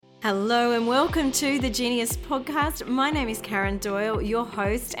Hello and welcome to the Genius Podcast. My name is Karen Doyle, your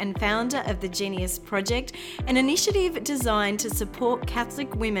host and founder of the Genius Project, an initiative designed to support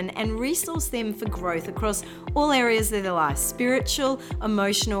Catholic women and resource them for growth across all areas of their life, spiritual,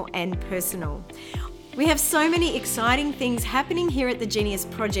 emotional and personal. We have so many exciting things happening here at the Genius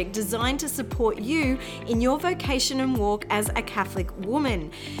Project designed to support you in your vocation and walk as a Catholic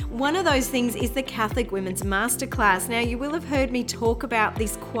woman. One of those things is the Catholic Women's Masterclass. Now, you will have heard me talk about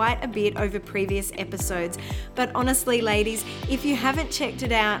this quite a bit over previous episodes, but honestly, ladies, if you haven't checked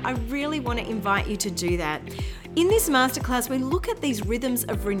it out, I really want to invite you to do that. In this masterclass, we look at these rhythms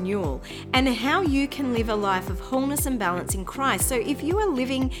of renewal and how you can live a life of wholeness and balance in Christ. So if you are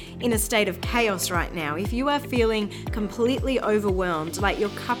living in a state of chaos right now, if you are feeling completely overwhelmed, like your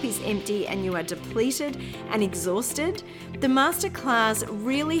cup is empty and you are depleted and exhausted, the masterclass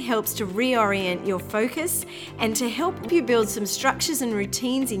really helps to reorient your focus and to help you build some structures and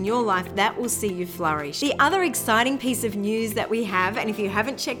routines in your life that will see you flourish. The other exciting piece of news that we have, and if you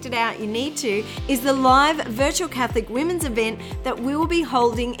haven't checked it out, you need to, is the live virtual Catholic Women's event that we will be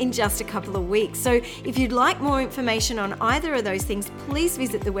holding in just a couple of weeks. So if you'd like more information on either of those things, please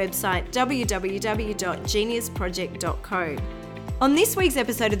visit the website www.geniusproject.co. On this week's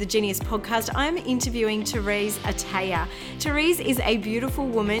episode of the Genius Podcast, I'm interviewing Therese Ataya. Therese is a beautiful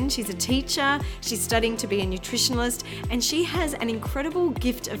woman. She's a teacher, she's studying to be a nutritionalist, and she has an incredible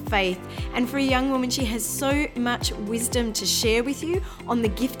gift of faith. And for a young woman, she has so much wisdom to share with you on the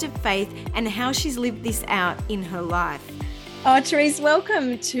gift of faith and how she's lived this out in her life. Oh, Therese,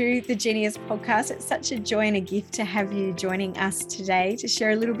 welcome to the Genius Podcast. It's such a joy and a gift to have you joining us today to share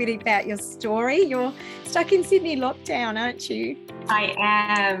a little bit about your story. You're stuck in Sydney lockdown, aren't you? I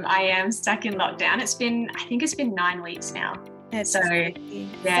am stuck in lockdown. I think it's been 9 weeks now. That's a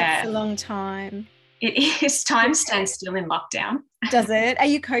long time. It is. Time stands still in lockdown. Does it? Are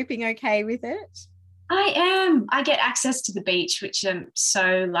you coping okay with it? I am. I get access to the beach, which I'm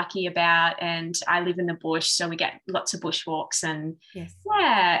so lucky about, and I live in the bush, so we get lots of bushwalks. And yes.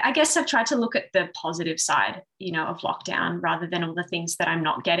 Yeah, I guess I've tried to look at the positive side, of lockdown rather than all the things that I'm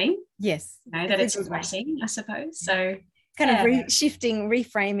not getting. Yes, that it's a blessing, I suppose. So kind of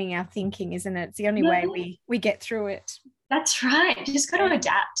reframing our thinking, isn't it? It's the only way we get through it. That's right. You just got to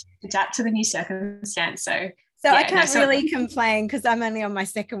adapt to the new circumstance. So I can't really complain because I'm only on my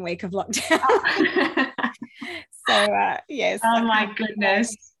second week of lockdown. Yes. Oh my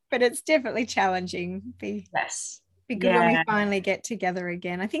goodness. But it's definitely challenging. Be good when we finally get together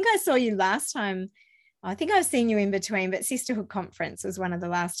again. I think I saw you last time. I think I've seen you in between, but Sisterhood Conference was one of the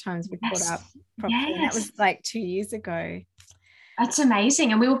last times we caught up properly. That was like 2 years ago. That's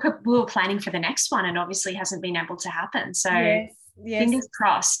amazing. And we were planning for the next one and obviously hasn't been able to happen. So yes. Fingers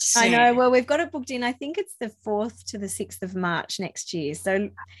crossed soon. I know. Well, we've got it booked in. I think it's the 4th to the 6th of March next year.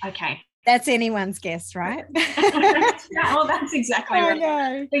 So okay. That's anyone's guess, right? Well, that's exactly right. I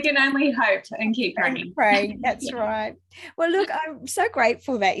know. We can only hope and keep praying. Pray. That's right. Well, look, I'm so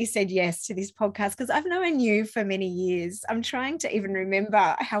grateful that you said yes to this podcast because I've known you for many years. I'm trying to even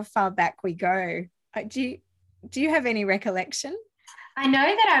remember how far back we go. Do you have any recollection? I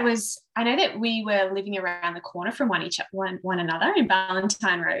know that we were living around the corner from one another in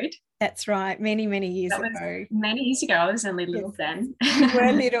Valentine Road. That's right. Many, many years ago. Many years ago. I was only little then. You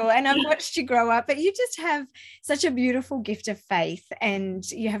were little and I've watched you grow up, but you just have such a beautiful gift of faith and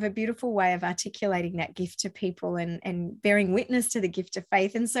you have a beautiful way of articulating that gift to people and bearing witness to the gift of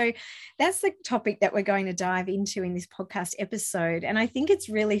faith. And so that's the topic that we're going to dive into in this podcast episode. And I think it's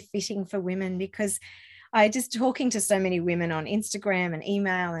really fitting for women because I just talking to so many women on Instagram and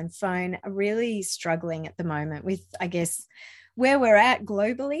email and phone are really struggling at the moment with, I guess, where we're at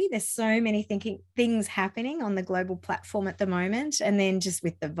globally. There's so many things happening on the global platform at the moment. And then just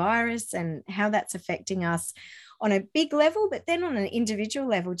with the virus and how that's affecting us on a big level, but then on an individual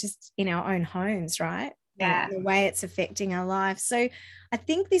level, just in our own homes, right? Yeah. And the way it's affecting our lives. So I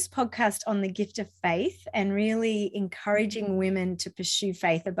think this podcast on the gift of faith and really encouraging women to pursue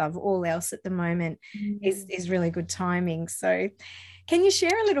faith above all else at the moment is really good timing. So can you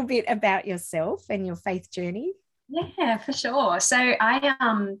share a little bit about yourself and your faith journey? Yeah, for sure. So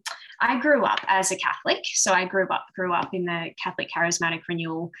I grew up as a Catholic. So I grew up in the Catholic Charismatic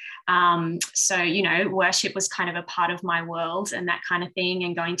Renewal. Worship was kind of a part of my world and that kind of thing,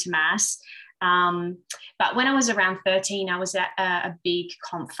 and going to Mass. But when I was around 13, I was at a big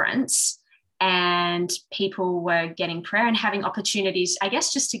conference and people were getting prayer and having opportunities, I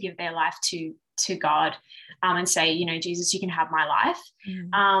guess, just to give their life to to God, and say, you know, Jesus, you can have my life.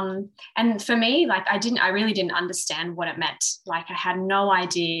 Mm. And for me, like, I really didn't understand what it meant. Like, I had no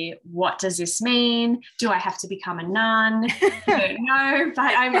idea, what does this mean? Do I have to become a nun? I don't know,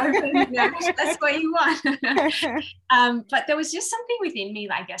 but I'm open, you know, if that's what you want. But there was just something within me,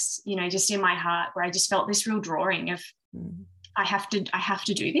 I guess, you know, just in my heart, where I just felt this real drawing of, I have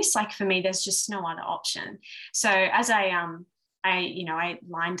to do this. Like, for me, there's just no other option. So as I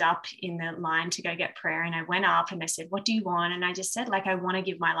lined up in the line to go get prayer, and I went up and they said, what do you want? And I just said, like, I want to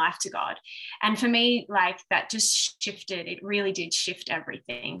give my life to God. And for me, like, that just shifted. It really did shift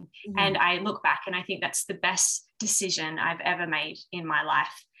everything. And I look back and I think that's the best decision I've ever made in my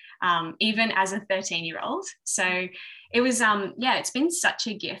life, even as a 13-year-old. So it was, it's been such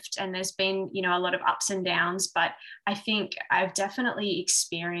a gift, and there's been, you know, a lot of ups and downs, but I think I've definitely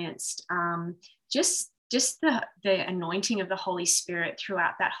experienced just the anointing of the Holy Spirit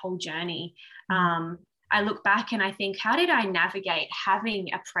throughout that whole journey. I look back and I think, how did I navigate having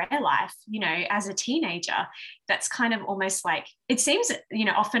a prayer life, you know, as a teenager? That's kind of almost like, it seems, you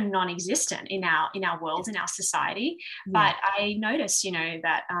know, often non-existent in our world, in our society. But I noticed, you know,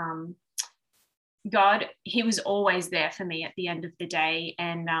 that God, he was always there for me at the end of the day.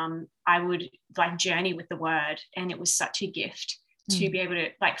 And I would like journey with the word, and it was such a gift to be able to,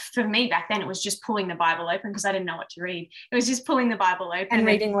 like, for me back then, it was just pulling the Bible open, because I didn't know what to read. It was just pulling the Bible open and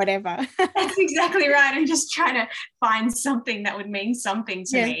reading whatever. That's exactly right. And just trying to find something that would mean something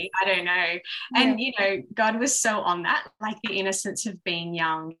to me. I don't know. And, you know, God was so on that, like the innocence of being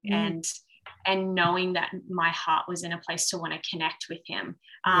young and knowing that my heart was in a place to want to connect with him.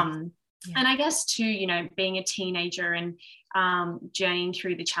 And I guess too, you know, being a teenager and journeying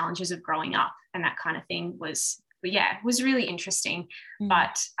through the challenges of growing up and that kind of thing was really interesting.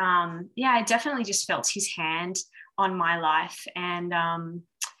 But I definitely just felt his hand on my life. And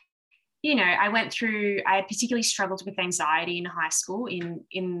you know, I particularly struggled with anxiety in high school,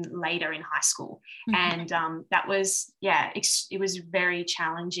 later in high school. And that was, it was very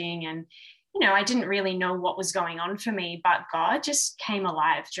challenging. And, you know, I didn't really know what was going on for me, but God just came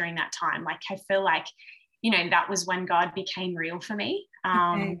alive during that time. Like, I feel like, you know, that was when God became real for me.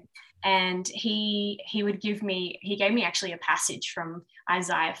 And he gave me actually a passage from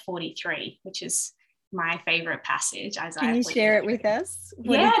Isaiah 43, which is my favorite passage. Isaiah. Can you 43. Share it with us?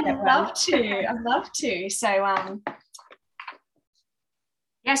 I'd love to. So,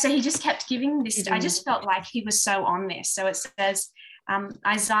 so he just kept giving this. I just felt like he was so on this. So it says,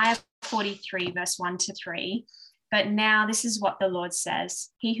 Isaiah 43, verse 1-3. But now this is what the Lord says: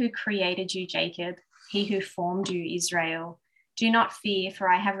 He who created you, Jacob, he who formed you, Israel. Do not fear, for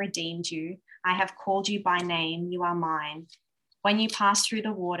I have redeemed you. I have called you by name. You are mine. When you pass through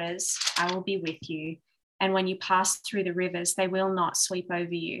the waters, I will be with you. And when you pass through the rivers, they will not sweep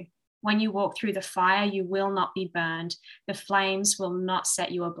over you. When you walk through the fire, you will not be burned. The flames will not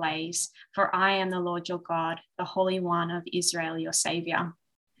set you ablaze. For I am the Lord your God, the Holy One of Israel, your Savior.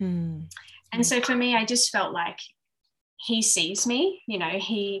 And so for me, I just felt like he sees me, you know,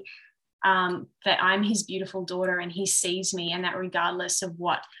 that I'm his beautiful daughter, and he sees me, and that regardless of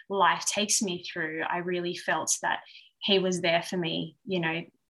what life takes me through, I really felt that he was there for me, you know,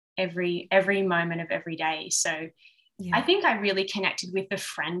 every moment of every day. So I think I really connected with the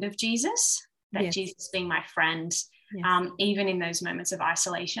friend of Jesus, that Jesus being my friend, even in those moments of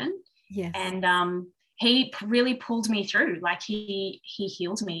isolation. And he really pulled me through. Like, he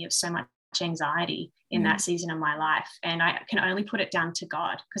healed me of so much anxiety in that season of my life, and I can only put it down to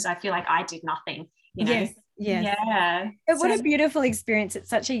God, because I feel like I did nothing, you know. What a beautiful experience at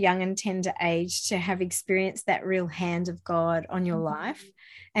such a young and tender age to have experienced that real hand of God on your life.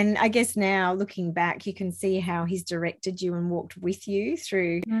 And I guess now looking back, you can see how he's directed you and walked with you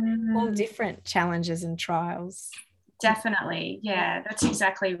through all different challenges and trials. Definitely. That's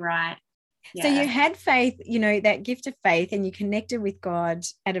exactly right. So you had faith, you know, that gift of faith, and you connected with God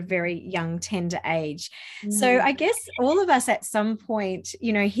at a very young, tender age. So I guess all of us at some point,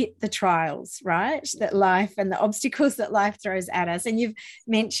 you know, hit the trials, right? That life and the obstacles that life throws at us. And you've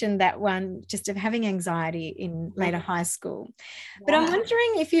mentioned that one just of having anxiety in later high school. But I'm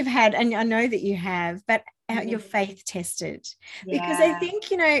wondering if you've had, and I know that you have, but your faith tested, because I think,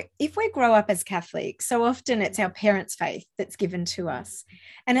 you know, if we grow up as Catholics, so often it's our parents' faith that's given to us,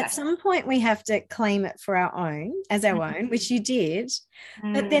 and at some point we have to claim it for our own, as our own, which you did.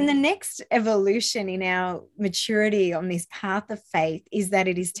 But then the next evolution in our maturity on this path of faith is that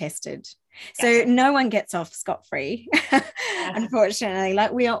it is tested. So no one gets off scot-free, unfortunately.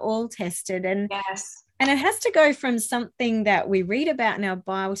 Like, we are all tested, and and it has to go from something that we read about in our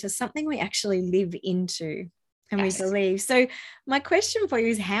Bible to something we actually live into and we believe. So my question for you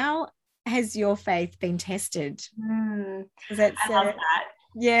is, how has your faith been tested? I That's love that.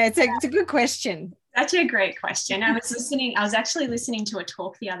 yeah, it's a good question. Such a great question. I was actually listening to a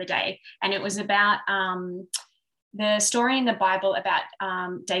talk the other day, and it was about the story in the Bible about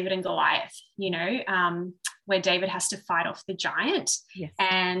David and Goliath, where David has to fight off the giant. Yes.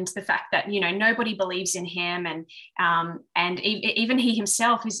 And the fact that, nobody believes in him. And even he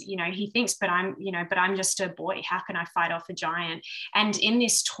himself is, he thinks, but I'm just a boy. How can I fight off a giant? And in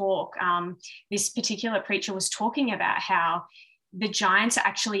this talk, this particular preacher was talking about how the giants are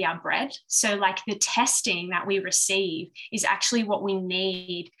actually our bread. So like the testing that we receive is actually what we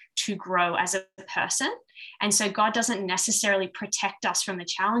need to grow as a person. And so God doesn't necessarily protect us from the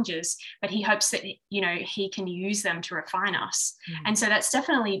challenges, but he hopes that, he can use them to refine us. And so that's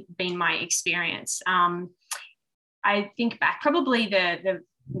definitely been my experience. I think back, probably the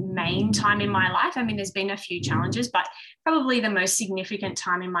main time in my life, I mean, there's been a few challenges, but probably the most significant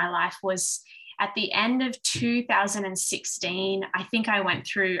time in my life was at the end of 2016. I think I went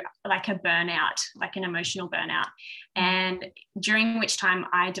through like a burnout, like an emotional burnout, and during which time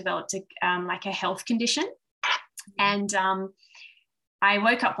I developed a health condition. And I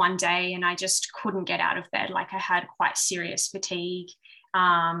woke up one day and I just couldn't get out of bed. Like I had quite serious fatigue.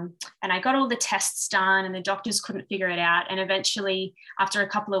 And I got all the tests done and the doctors couldn't figure it out. And eventually, after a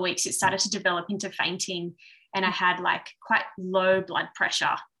couple of weeks, it started to develop into fainting. And I had like quite low blood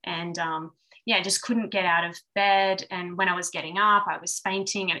pressure. And just couldn't get out of bed. And when I was getting up, I was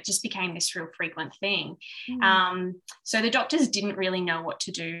fainting, and it just became this real frequent thing. So the doctors didn't really know what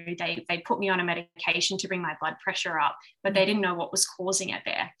to do. They put me on a medication to bring my blood pressure up, but they didn't know what was causing it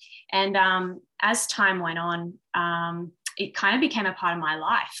there. And as time went on, it kind of became a part of my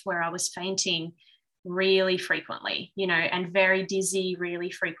life where I was fainting really frequently, and very dizzy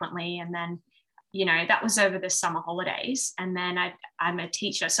really frequently. And then that was over the summer holidays. And then I'm a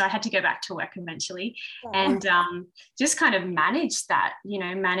teacher, so I had to go back to work eventually. And just kind of manage that,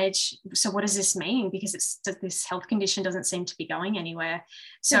 so what does this mean? Because this health condition doesn't seem to be going anywhere.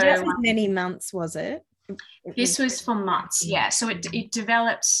 So just as many months, was it? This was for months, yeah. So it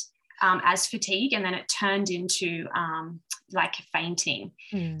developed as fatigue, and then it turned into like fainting.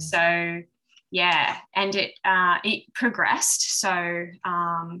 So yeah, and it progressed. So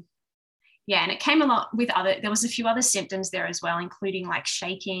and it came along with there was a few other symptoms there as well, including like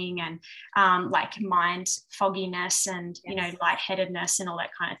shaking and like mind fogginess and, lightheadedness and all that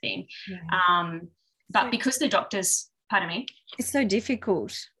kind of thing. But because the doctors, pardon me. It's so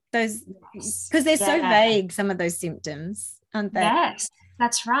difficult, because they're so vague, some of those symptoms, aren't they? Yes,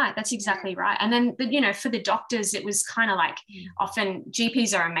 that's right. That's exactly right. And then, for the doctors, it was kind of like often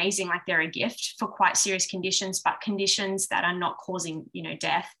GPs are amazing, like they're a gift for quite serious conditions, but conditions that are not causing,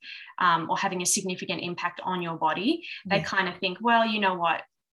 death or having a significant impact on your body, they kind of think, well, you know what,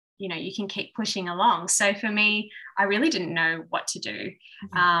 you can keep pushing along. So for me, I really didn't know what to do.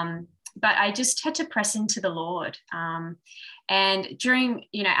 But I just had to press into the Lord. And during,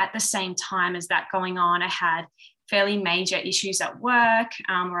 at the same time as that going on, I had fairly major issues at work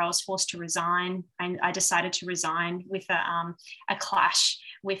where I was forced to resign. And I decided to resign with a clash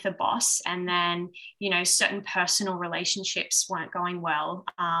with a boss. And then, certain personal relationships weren't going well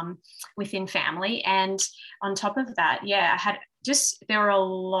within family. And on top of that, I had there were a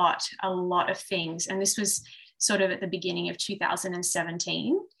lot of things. And this was sort of at the beginning of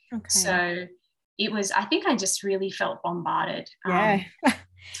 2017. Okay. So it was, I think I just really felt bombarded.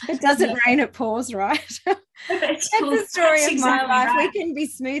 It doesn't rain, it pours, right? That's the story of my life. Right. We can be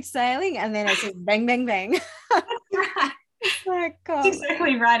smooth sailing and then it's just bang, bang, bang. Right. Oh, God. That's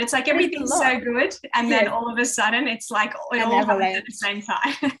exactly right. It's like everything's so good, and then all of a sudden it's like it all happens at the same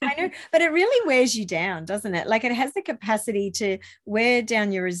time. I know, but it really wears you down, doesn't it? Like it has the capacity to wear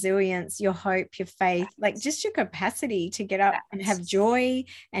down your resilience, your hope, your faith, like just your capacity to get up and have joy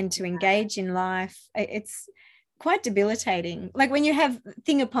and to engage in life. It's quite debilitating. Like when you have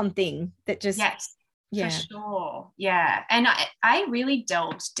thing upon thing that just for sure. Yeah. And I really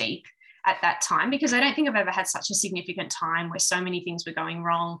delved deep at that time, because I don't think I've ever had such a significant time where so many things were going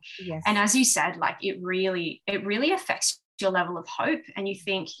wrong. Yes. And as you said, like it really affects your level of hope. And you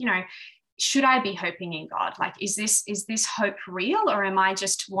think, should I be hoping in God? Like, is this hope real, or am I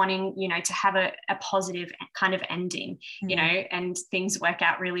just wanting, to have a positive kind of ending, and things work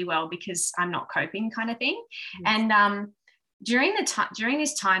out really well because I'm not coping kind of thing. Yes. And during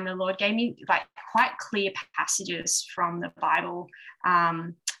this time, the Lord gave me like quite clear passages from the Bible.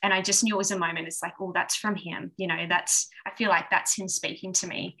 And I just knew it was a moment. It's like, oh, that's from him. I feel like that's him speaking to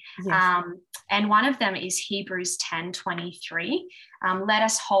me. Yes. And one of them is Hebrews 10:23. Let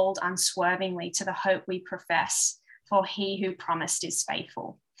us hold unswervingly to the hope we profess, for he who promised is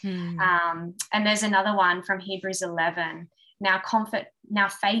faithful. And there's another one from Hebrews 11. Now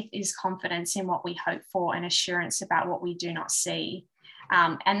faith is confidence in what we hope for and assurance about what we do not see.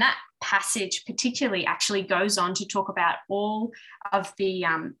 And that passage particularly actually goes on to talk about all of the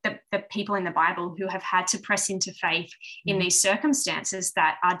people in the Bible who have had to press into faith in these circumstances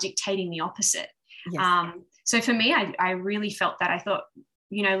that are dictating the opposite. Yes. So for me, I really felt that. I thought,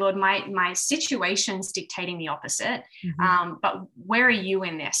 Lord, my situation's dictating the opposite, but where are you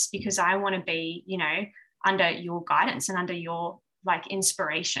in this? Because I want to be, under your guidance and under your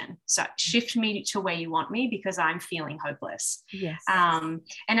inspiration. So shift me to where you want me, because I'm feeling hopeless. Yes. And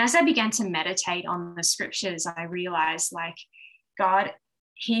as I began to meditate on the scriptures, I realized God,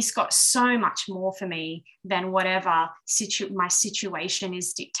 he's got so much more for me than whatever my situation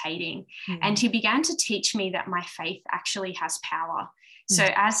is dictating. And he began to teach me that my faith actually has power. So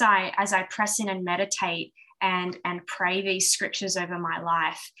as I press in and meditate and pray these scriptures over my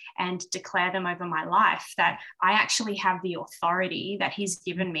life and declare them over my life, that I actually have the authority that he's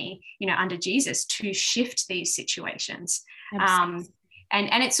given me, under Jesus, to shift these situations. And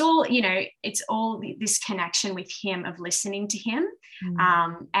it's all, it's all this connection with him, of listening to him.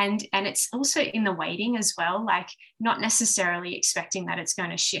 And it's also in the waiting as well, not necessarily expecting that it's going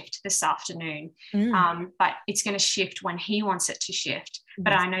to shift this afternoon, but it's going to shift when he wants it to shift.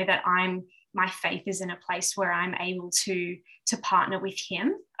 But I know that my faith is in a place where I'm able to partner with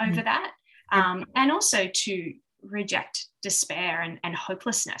him over that, and also to reject despair and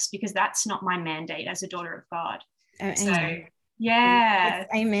hopelessness, because that's not my mandate as a daughter of God. So yeah.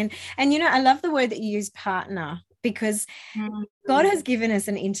 Amen. And I love the word that you use, partner, because God has given us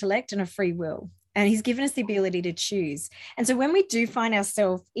an intellect and a free will, and he's given us the ability to choose. And so when we do find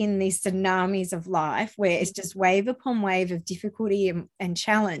ourselves in these tsunamis of life, where it's just wave upon wave of difficulty and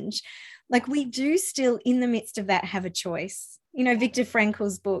challenge, we do still in the midst of that have a choice. Viktor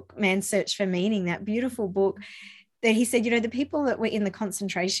Frankl's book, Man's Search for Meaning, that beautiful book, that he said, the people that were in the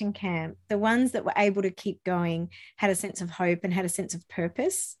concentration camp, the ones that were able to keep going, had a sense of hope and had a sense of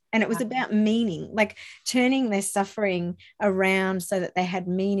purpose. And it was about meaning, turning their suffering around so that they had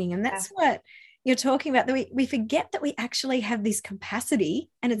meaning. And that's what you're talking about, that we forget that we actually have this capacity,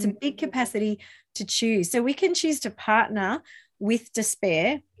 and it's a big capacity to choose. So we can choose to partner with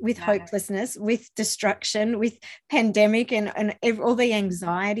despair, with hopelessness, with destruction, with pandemic and all the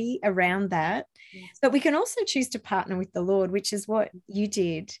anxiety around that. Yes. But we can also choose to partner with the Lord, which is what you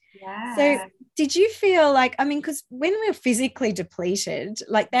did. Yeah. So did you feel because when we're physically depleted,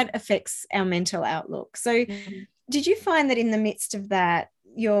 that affects our mental outlook. So did you find that in the midst of that,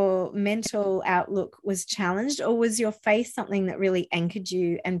 your mental outlook was challenged, or was your faith something that really anchored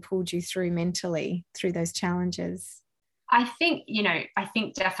you and pulled you through mentally through those challenges? I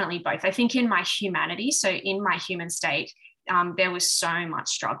think definitely both. I think in my humanity, so in my human state, there was so much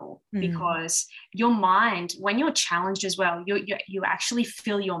struggle, because your mind, when you're challenged as well, you actually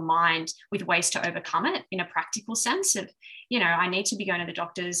fill your mind with ways to overcome it in a practical sense of, I need to be going to the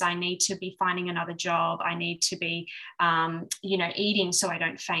doctors. I need to be finding another job. I need to be, eating so I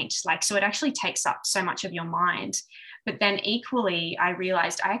don't faint. So it actually takes up so much of your mind. But then equally, I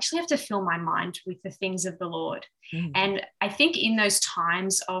realized I actually have to fill my mind with the things of the Lord. And I think in those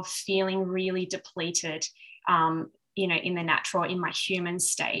times of feeling really depleted, in the natural, in my human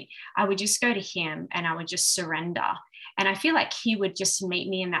state, I would just go to him and I would just surrender. And I feel like he would just meet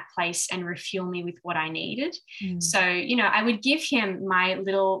me in that place and refuel me with what I needed. So, I would give him my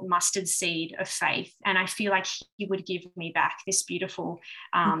little mustard seed of faith, and I feel like he would give me back this beautiful,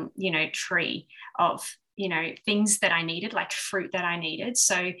 tree of, things that I needed, like fruit that I needed.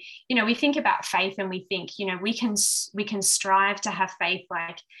 So, we think about faith and we think, we can strive to have faith,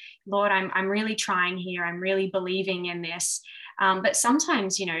 Lord, I'm really trying here. I'm really believing in this. But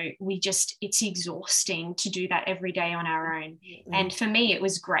sometimes, it's exhausting to do that every day on our own. And for me, it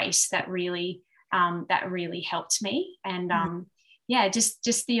was grace that really helped me. And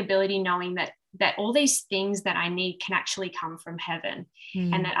just the ability, knowing that all these things that I need can actually come from heaven,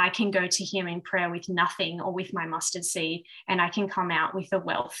 and that I can go to him in prayer with nothing, or with my mustard seed, and I can come out with a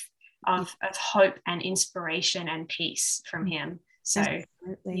wealth of hope and inspiration and peace from him. So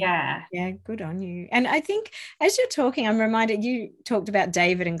absolutely. Yeah, good on you. And I think as you're talking, I'm reminded, you talked about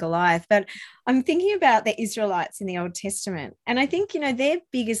David and Goliath, but I'm thinking about the Israelites in the Old Testament. And I think, their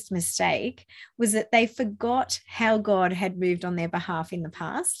biggest mistake was that they forgot how God had moved on their behalf in the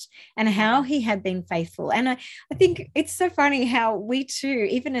past and how he had been faithful. And I think it's so funny how we too,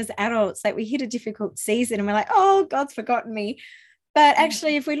 even as adults, we hit a difficult season and we're like, oh, God's forgotten me. But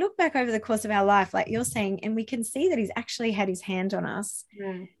actually, if we look back over the course of our life, like you're saying, and we can see that he's actually had his hand on us,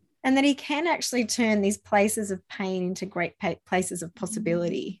 And that he can actually turn these places of pain into great places of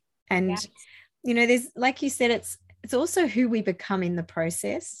possibility. And, there's, like you said, it's also who we become in the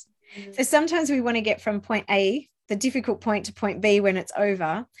process. So sometimes we want to get from point A, the difficult point, to point B when it's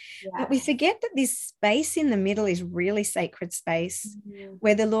over. But we forget that this space in the middle is really sacred space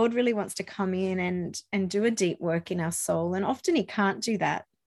where the Lord really wants to come in and do a deep work in our soul. And often he can't do that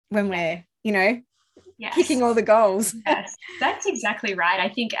when we're, kicking all the goals. Yes, that's exactly right. I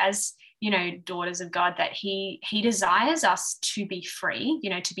think as, daughters of God, that he desires us to be free,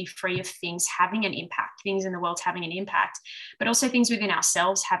 to be free of things having an impact, things in the world having an impact, but also things within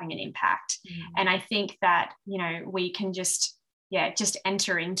ourselves having an impact. And I think that, we can just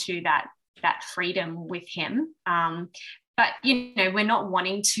enter into that freedom with him. But, we're not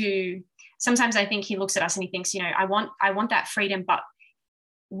wanting to, sometimes I think he looks at us and he thinks, I want that freedom, but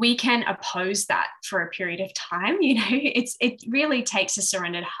we can oppose that for a period of time. It really takes a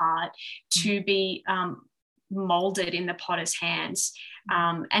surrendered heart to be molded in the potter's hands.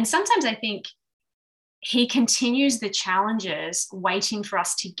 And sometimes I think he continues the challenges waiting for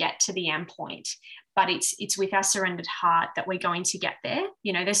us to get to the end point. But it's with our surrendered heart that we're going to get there.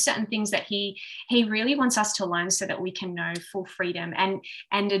 There's certain things that he really wants us to learn so that we can know full freedom and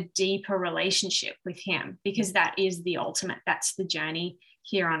a deeper relationship with him, because that is the ultimate, that's the journey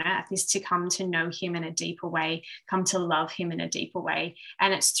here on earth, is to come to know him in a deeper way, come to love him in a deeper way.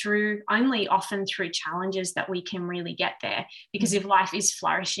 And it's often through challenges that we can really get there. Because if life is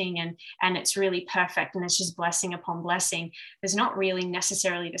flourishing and it's really perfect and it's just blessing upon blessing, there's not really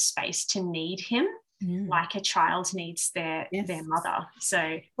necessarily the space to need him like a child needs their mother.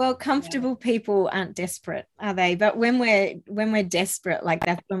 So, well, comfortable people aren't desperate, are they? But when we're desperate, like,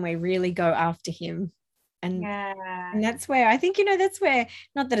 that's when we really go after him. And that's where I think, that's where,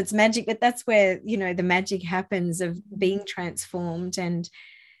 not that it's magic, but that's where, the magic happens of being transformed and,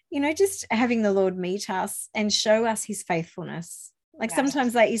 just having the Lord meet us and show us his faithfulness. Like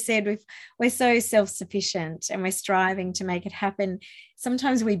sometimes, like you said, we're so self-sufficient and we're striving to make it happen.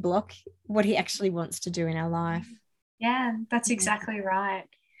 Sometimes we block what he actually wants to do in our life. Yeah, that's exactly right.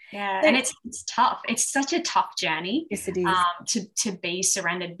 Yeah. And it's tough. It's such a tough journey. Yes, it is. To be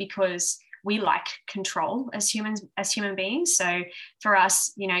surrendered, because we like control as human beings. So for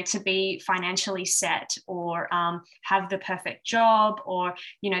us, to be financially set or have the perfect job, or,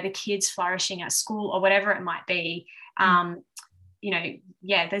 the kids flourishing at school or whatever it might be,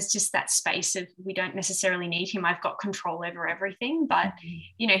 there's just that space of, we don't necessarily need him. I've got control over everything, but,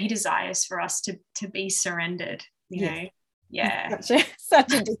 he desires for us to be surrendered, know. Yeah.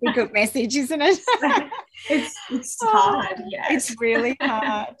 Such a difficult message, isn't it? It's hard. Yeah. It's really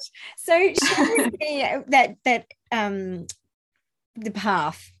hard. So share with me that the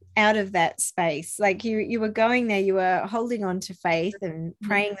path out of that space. Like you were going there, you were holding on to faith and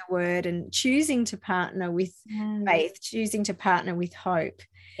praying the word and choosing to partner with faith, choosing to partner with hope.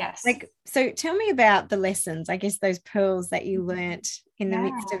 Yes. So tell me about the lessons, I guess, those pearls that you learnt in the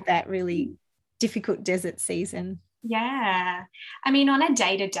midst of that really difficult desert season. Yeah. I mean, on a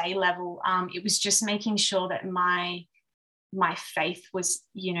day-to-day level, it was just making sure that my faith was,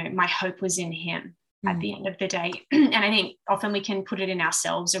 my hope was in him at the end of the day. And I think often we can put it in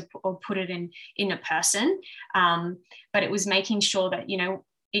ourselves or put it in a person. But it was making sure that,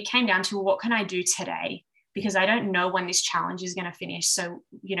 it came down to, what can I do today? Because I don't know when this challenge is going to finish. So,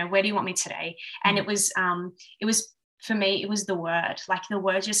 where do you want me today? And it was for me, it was the word. Like, the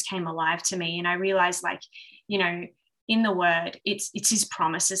word just came alive to me. And I realized, in the word, it's his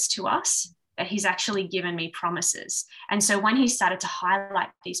promises to us, that he's actually given me promises. And so when he started to highlight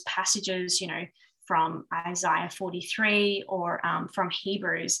these passages, from Isaiah 43 or from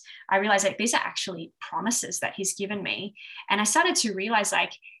Hebrews, I realized these are actually promises that he's given me. And I started to realize,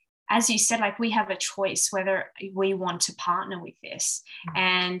 as you said, we have a choice whether we want to partner with this.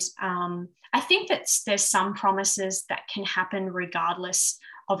 And I think that there's some promises that can happen regardless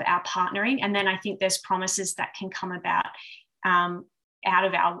of our partnering. And then I think there's promises that can come about out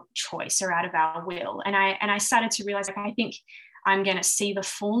of our choice or out of our will. And I started to realize, I think I'm going to see the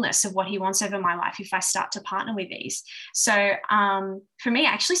fullness of what he wants over my life if I start to partner with these. So for me,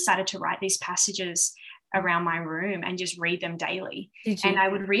 I actually started to write these passages around my room and just read them daily. And I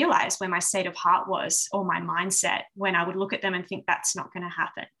would realize where my state of heart was, or my mindset, when I would look at them and think, that's not going to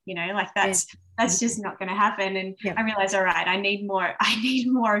happen, that's just not going to happen. And I realized, all right, I need more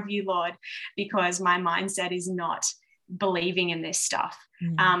of you, Lord, because my mindset is not believing in this stuff.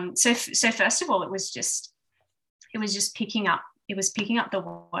 So first of all, it was just picking up the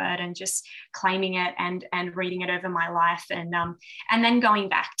word and just claiming it and reading it over my life. And then going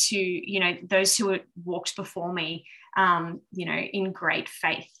back to, those who had walked before me, in great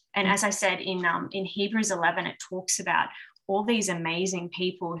faith And as I said, in Hebrews 11, it talks about all these amazing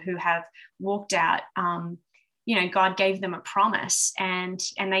people who have walked out. God gave them a promise, and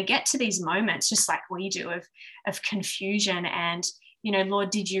they get to these moments just like we do of confusion and, Lord,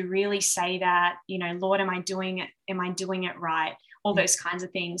 did you really say that? Lord, am I doing it? Am I doing it right? All those kinds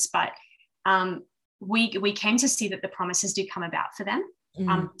of things. But we came to see that the promises did come about for them.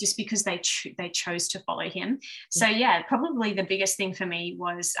 Just because they chose to follow him. So probably the biggest thing for me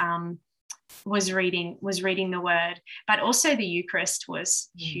was reading the word, but also the Eucharist was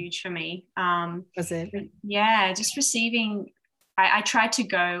huge for me. Was it? Yeah, just receiving. I tried to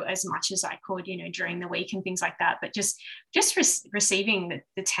go as much as I could, during the week and things like that, but just receiving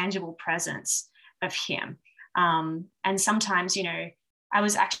the tangible presence of him. And sometimes, I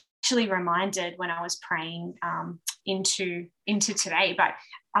was actually reminded when I was praying into today, but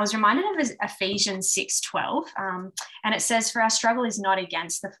I was reminded of Ephesians 6:12, and it says, "For our struggle is not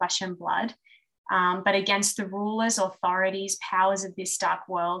against the flesh and blood, but against the rulers, authorities, powers of this dark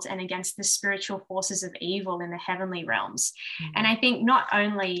world, and against the spiritual forces of evil in the heavenly realms." And I think not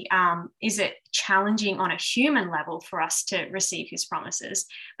only is it challenging on a human level for us to receive his promises,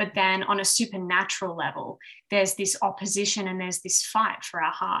 but then on a supernatural level, there's this opposition and there's this fight for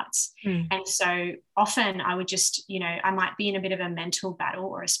our hearts. And so often I would just, I might be in a bit of a mental battle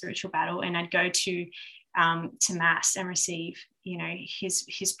or a spiritual battle, and I'd go to mass and receive,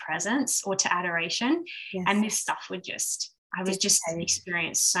 his presence, or to adoration. Yes. And this stuff would I would just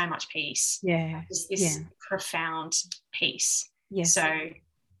experience so much peace. Yeah. This profound peace. Yes. So,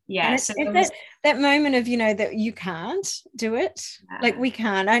 yeah. And that moment of, that you can't do it. Like we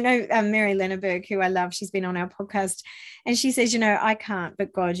can't. I know Mary Lenneberg, who I love, she's been on our podcast, and she says, I can't,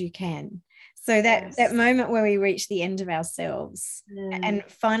 but God, you can. So that moment where we reach the end of ourselves and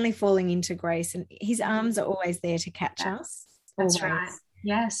finally falling into grace, and his arms are always there to catch us. That's always. right.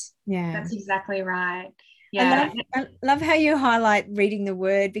 Yes. Yeah. That's exactly right. Yeah. I love how you highlight reading the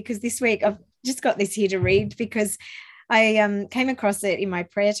word, because this week I've just got this here to read because I came across it in my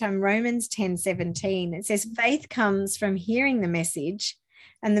prayer time. Romans 10:17. It says, "Faith comes from hearing the message,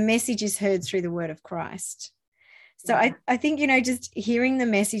 and the message is heard through the word of Christ." So I think, just hearing the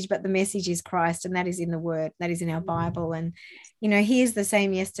message, but the message is Christ, and that is in the word, that is in our Bible. And, he is the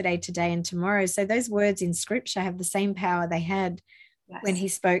same yesterday, today, and tomorrow. So those words in scripture have the same power they had when he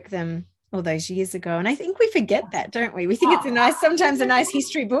spoke them all those years ago. And I think we forget that, don't we? We think it's sometimes a nice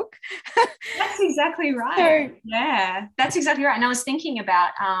history book. That's exactly right. That's exactly right. And I was thinking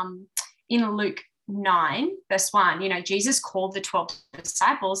about in Luke 9, verse 1, Jesus called the 12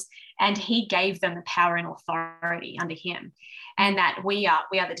 disciples, and he gave them the power and authority under him, and that we are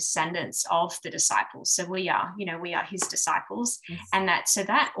the descendants of the disciples. So we are his disciples. Yes. And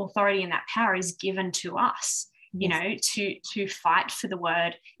that authority and that power is given to us, to fight for the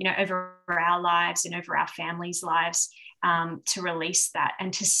word, over our lives and over our families' lives, to release that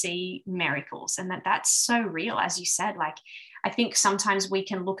and to see miracles. And that's so real, as you said. Like, I think sometimes we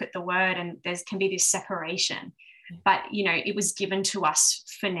can look at the word and there can be this separation, but, it was given to us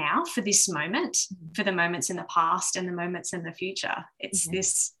for now, for this moment, for the moments in the past and the moments in the future. It's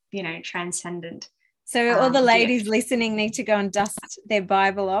this, transcendent. So all the ladies listening need to go and dust their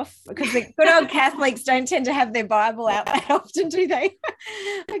Bible off, because the good old Catholics don't tend to have their Bible out that often, do they?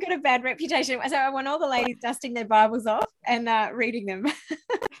 They've got a bad reputation. So I want all the ladies dusting their Bibles off and reading them.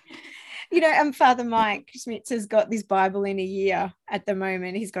 Father Mike Schmitz has got this Bible in a year at the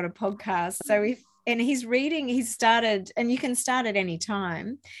moment. He's got a podcast. So he's reading, he's started, and you can start at any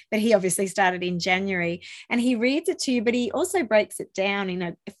time, but he obviously started in January, and he reads it to you, but he also breaks it down in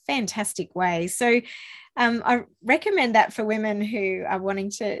a fantastic way. So I recommend that for women who are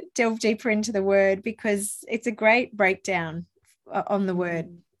wanting to delve deeper into the word, because it's a great breakdown on the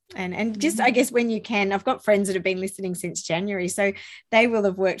word. And just, I guess, when you can, I've got friends that have been listening since January, so they will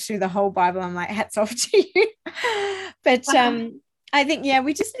have worked through the whole Bible. I'm like, hats off to you. But I think,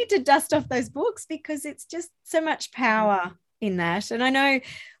 we just need to dust off those books, because it's just so much power in that. And I know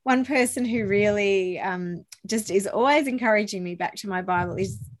one person who really just is always encouraging me back to my Bible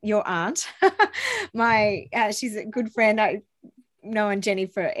is your aunt. She's a good friend. I've known Jenny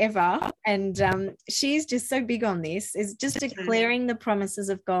forever, and she's just so big on this, is just declaring the promises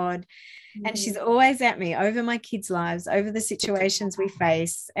of God. And she's always at me over my kids' lives, over the situations we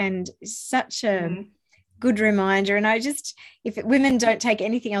face, and such a good reminder. And if women don't take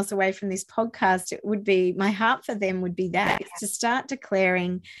anything else away from this podcast, it would be, my heart for them would be that, is to start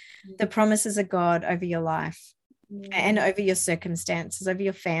declaring the promises of God over your life. and over your circumstances, over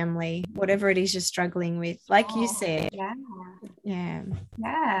your family, whatever it is you're struggling with, like you said.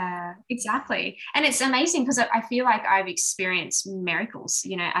 Yeah, exactly. And it's amazing because I feel like I've experienced miracles,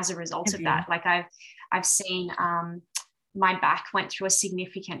 as a result of that. Like I've seen my back went through a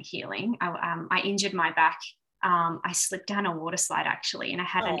significant healing. I injured my back. I slipped down a water slide actually, and I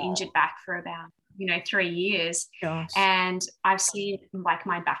had an injured back for about 3 years. Gosh. And I've seen like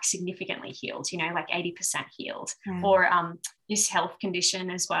my back significantly healed, like 80% healed. Or this health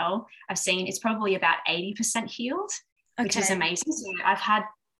condition as well, I've seen it's probably about 80% healed, which is amazing. So I've had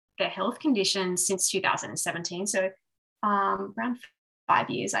the health condition since 2017, so around 5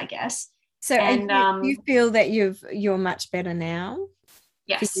 years, I guess. So you feel that you're much better now?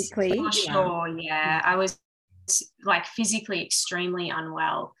 Yes, physically? For sure. Yeah, I was like physically extremely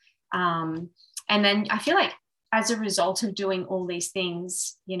unwell. And then I feel like as a result of doing all these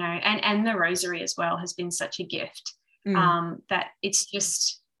things, and the rosary as well has been such a gift, that it's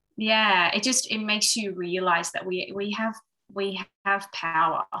just, it makes you realize that we have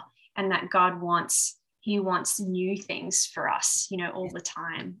power, and that God wants new things for us, all the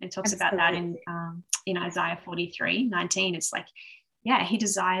time. It talks about that in Isaiah 43:19. It's like, he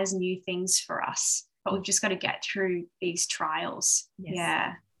desires new things for us, but we've just got to get through these trials.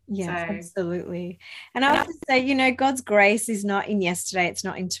 Yes, absolutely. And I would say, God's grace is not in yesterday, it's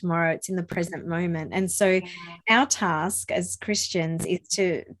not in tomorrow, it's in the present moment. And so our task as Christians is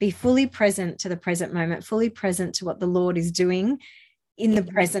to be fully present to the present moment, fully present to what the Lord is doing in the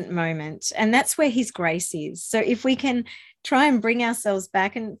present moment. And that's where his grace is. So if we can try and bring ourselves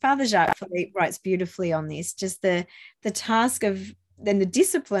back, and Father Jacques Philippe writes beautifully on this, just the task of then the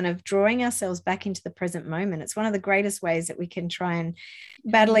discipline of drawing ourselves back into the present moment. It's one of the greatest ways that we can try and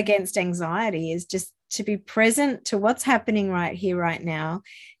battle against anxiety, is just to be present to what's happening right here, right now,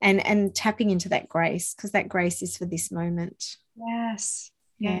 and tapping into that grace, because that grace is for this moment. Yes.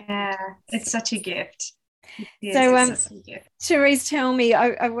 Yeah. It's such a gift. So, Therese, tell me,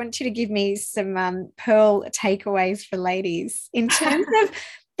 I want you to give me some pearl takeaways for ladies in terms of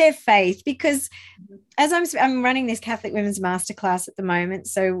their faith, because as I'm running this Catholic Women's Masterclass at the moment,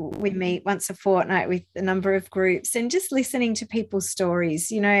 so we meet once a fortnight with a number of groups, and just listening to people's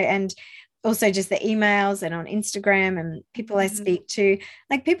stories, and also just the emails and on Instagram and people I speak to,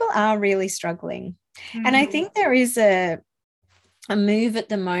 like people are really struggling. And I think there is a move at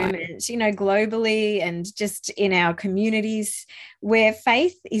the moment, globally and just in our communities, where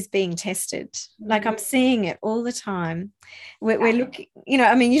faith is being tested. Like I'm seeing it all the time. We're looking,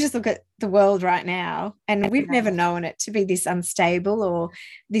 you just look at the world right now, and we've never known it to be this unstable or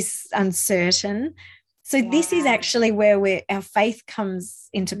this uncertain. So this is actually where our faith comes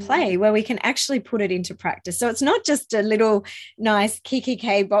into play, where we can actually put it into practice. So it's not just a little nice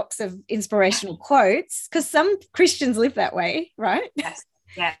KKK box of inspirational quotes, because some Christians live that way, right? Yes.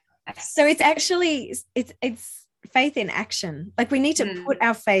 Yeah. So it's actually, it's faith in action. Like we need to put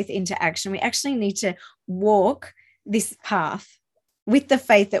our faith into action. We actually need to walk this path with the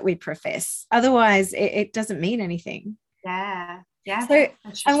faith that we profess. Otherwise, it doesn't mean anything. Yeah. So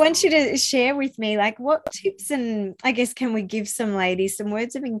I want you to share with me, like, what tips and I guess can we give some ladies some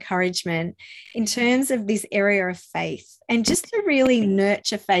words of encouragement in terms of this area of faith, and just to really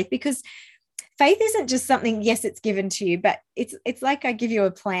nurture faith, because faith isn't just something, yes, it's given to you, but it's like I give you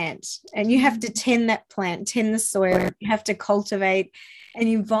a plant and you have to tend that plant, tend the soil. You have to cultivate an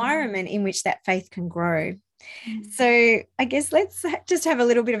environment in which that faith can grow. So I guess let's just have a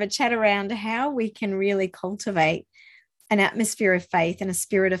little bit of a chat around how we can really cultivate an atmosphere of faith and a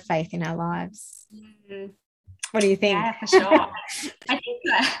spirit of faith in our lives. What do you think? Yeah, for sure. I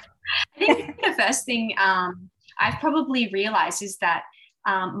think the first thing I've probably realized is that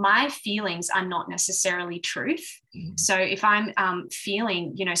my feelings are not necessarily truth. So if I'm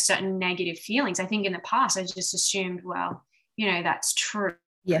feeling, certain negative feelings, I think in the past I just assumed, well, that's true.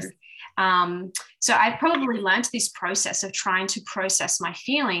 Yes. So I probably learned this process of trying to process my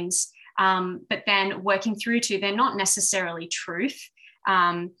feelings, but then working through to they're not necessarily truth.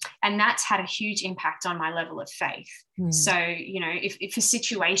 And that's had a huge impact on my level of faith. So, if a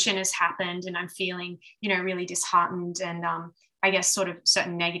situation has happened and I'm feeling, really disheartened and I guess sort of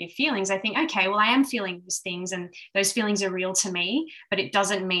certain negative feelings, I think, okay, well, I am feeling these things and those feelings are real to me, but it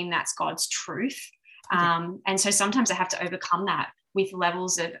doesn't mean that's God's truth. And so sometimes I have to overcome that with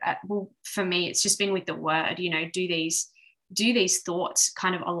levels of, for me, it's just been with the word, do these thoughts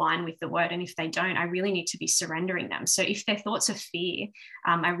kind of align with the word? And if they don't, I really need to be surrendering them. So if they're thoughts of fear,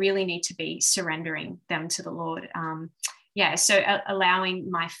 I really need to be surrendering them to the Lord. so allowing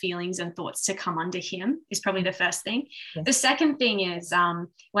my feelings and thoughts to come under him is probably the first thing. Yes. The second thing is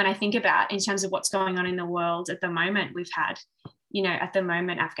when I think about in terms of what's going on in the world at the moment, we've had, at the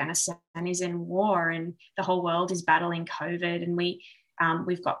moment, Afghanistan is in war and the whole world is battling COVID, and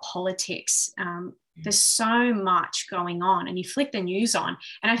we've got politics. There's so much going on, and you flick the news on,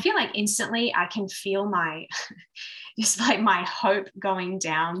 and I feel like instantly I can feel my just like my hope going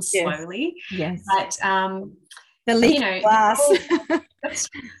down slowly. Yes. But the leak glass.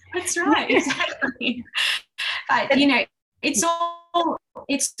 That's right, exactly. But it's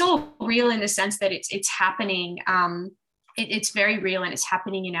all real in the sense that it's happening. It's very real and it's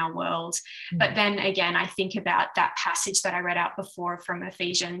happening in our world. But then again, I think about that passage that I read out before from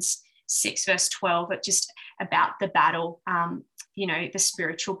Ephesians 6 verse 12, but just about the battle, the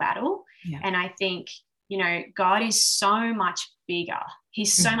spiritual battle. Yeah. And I think, God is so much bigger.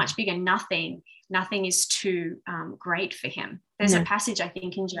 He's so much bigger. Nothing is too great for him. There's a passage, I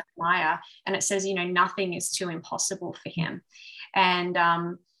think, in Jeremiah, and it says, nothing is too impossible for him. And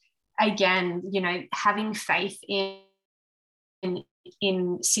again, having faith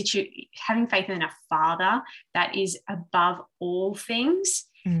having faith in a Father that is above all things.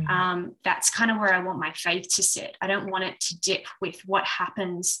 That's kind of where I want my faith to sit. I don't want it to dip with what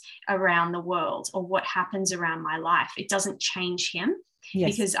happens around the world or what happens around my life. It doesn't change him.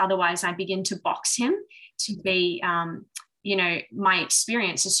 Yes. Because otherwise I begin to box him to be, my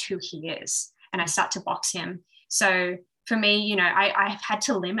experience is who he is, and I start to box him. So for me, I've had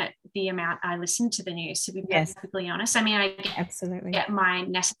to limit the amount I listen to the news, to be perfectly honest. I mean, I get my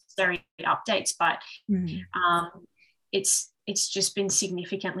necessary updates, but it's just been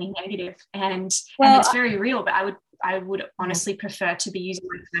significantly negative, and it's very real. But I would honestly prefer to be using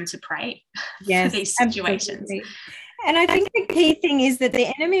my time to pray for these situations. Absolutely. And I think the key thing is that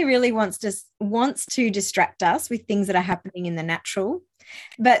the enemy really wants to distract us with things that are happening in the natural.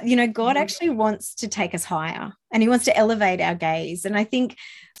 But, God actually wants to take us higher, and he wants to elevate our gaze. And I think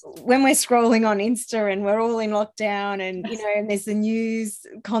when we're scrolling on Insta and we're all in lockdown and, and there's the news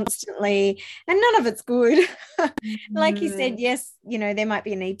constantly and none of it's good. Like you said, yes, there might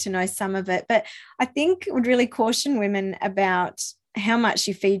be a need to know some of it. But I think it would really caution women about how much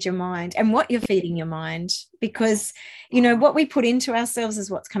you feed your mind and what you're feeding your mind, because what we put into ourselves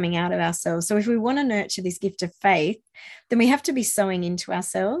is what's coming out of ourselves. So if we want to nurture this gift of faith, then we have to be sowing into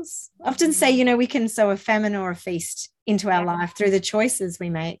ourselves. I often say we can sow a famine or a feast into our life through the choices we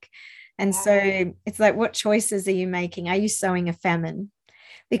make. And so it's like, what choices are you making? Are you sowing a famine?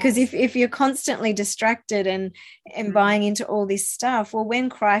 Because if you're constantly distracted and buying into all this stuff, well, when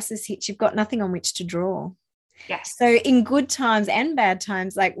crisis hits, you've got nothing on which to draw. Yes. So in good times and bad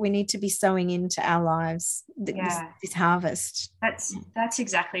times, like, we need to be sowing into our lives this harvest. That's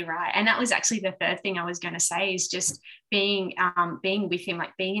exactly right. And that was actually the third thing I was going to say, is just being with him,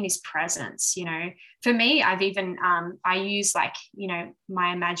 like being in his presence. For me, I've even I use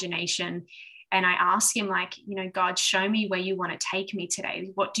my imagination, and I ask him, God, show me where you want to take me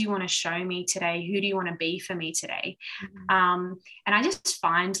today. What do you want to show me today? Who do you want to be for me today? And I just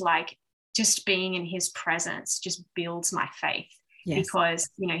find just being in his presence just builds my faith, because,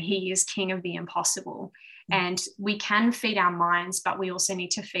 he is King of the impossible, and we can feed our minds, but we also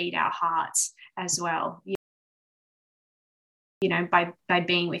need to feed our hearts as well, by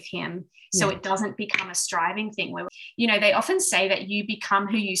being with him. So it doesn't become a striving thing where, they often say that you become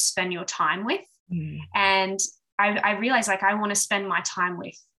who you spend your time with. And I realize, I want to spend my time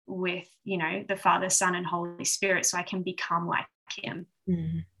with, the Father, Son, and Holy Spirit, so I can become like him.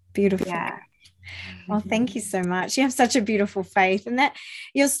 Beautiful. Yeah. Well, thank you so much. You have such a beautiful faith, and that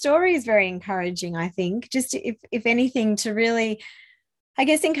your story is very encouraging, I think, just if anything, to really, I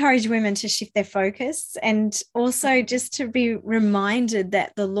guess, encourage women to shift their focus, and also just to be reminded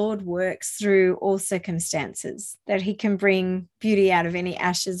that the Lord works through all circumstances, that he can bring beauty out of any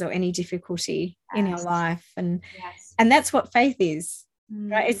ashes or any difficulty in our life. And that's what faith is,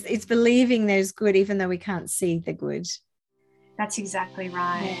 right? It's believing there's good even though we can't see the good. That's exactly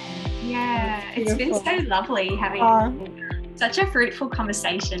right. Yeah. It's been so lovely having such a fruitful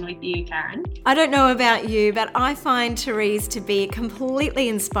conversation with you, Karen. I don't know about you, but I find Therese to be completely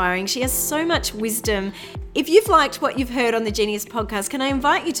inspiring. She has so much wisdom. If you've liked what you've heard on the Genius podcast, can I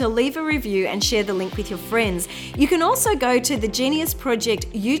invite you to leave a review and share the link with your friends? You can also go to the Genius Project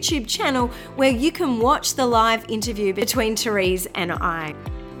YouTube channel, where you can watch the live interview between Therese and I.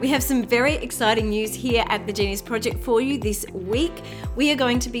 We have some very exciting news here at the Genius Project for you this week. We are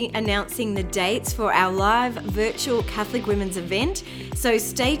going to be announcing the dates for our live virtual Catholic Women's event. So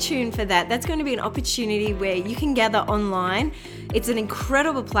stay tuned for that. That's going to be an opportunity where you can gather online It's an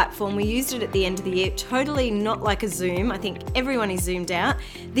incredible platform. We used it at the end of the year, totally not like a Zoom. I think everyone is zoomed out.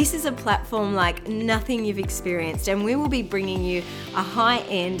 This is a platform like nothing you've experienced, and we will be bringing you a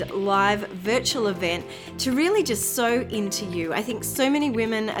high-end live virtual event to really just sow into you. I think so many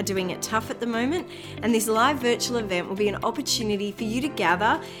women are doing it tough at the moment, and this live virtual event will be an opportunity for you to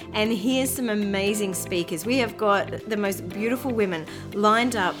gather and hear some amazing speakers. We have got the most beautiful women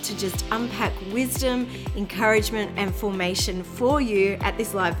lined up to just unpack wisdom, encouragement, and formation for you at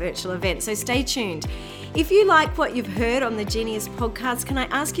this live virtual event. So stay tuned. If you like what you've heard on the Genius podcast, can I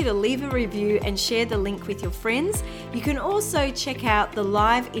ask you to leave a review and share the link with your friends? You can also check out the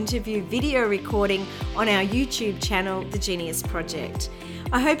live interview video recording on our YouTube channel, The Genius Project.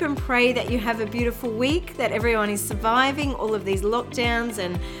 I hope and pray that you have a beautiful week, that everyone is surviving all of these lockdowns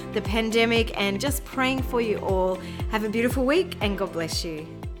and the pandemic, and just praying for you all. Have a beautiful week, and God bless you.